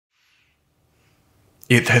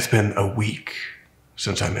It has been a week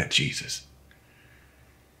since I met Jesus.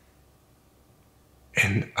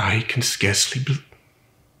 And I can scarcely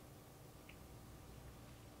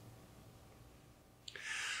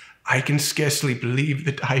believe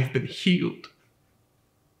that I have been healed.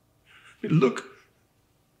 Look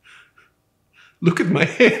at my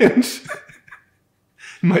hands,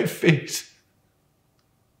 my face.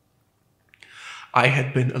 I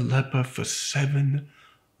had been a leper for 7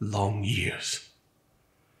 long years.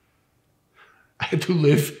 I had to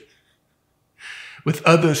live with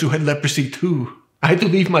others who had leprosy too. I had to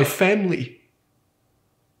leave my family.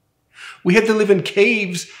 We had to live in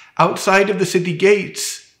caves outside of the city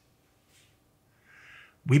gates.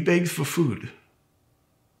 We begged for food,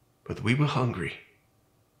 but we were hungry.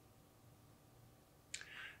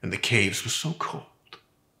 And the caves were so cold.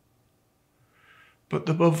 But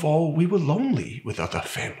above all, we were lonely without our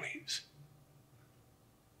families.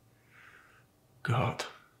 God,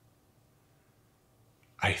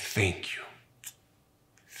 I thank you.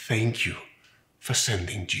 Thank you for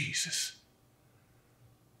sending Jesus.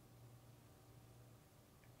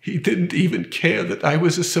 He didn't even care that I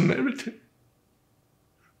was a Samaritan.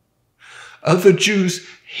 Other Jews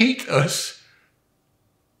hate us,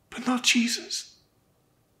 but not Jesus.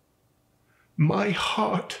 My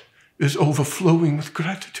heart is overflowing with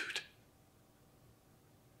gratitude.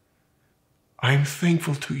 I am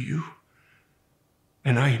thankful to you,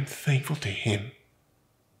 and I am thankful to him.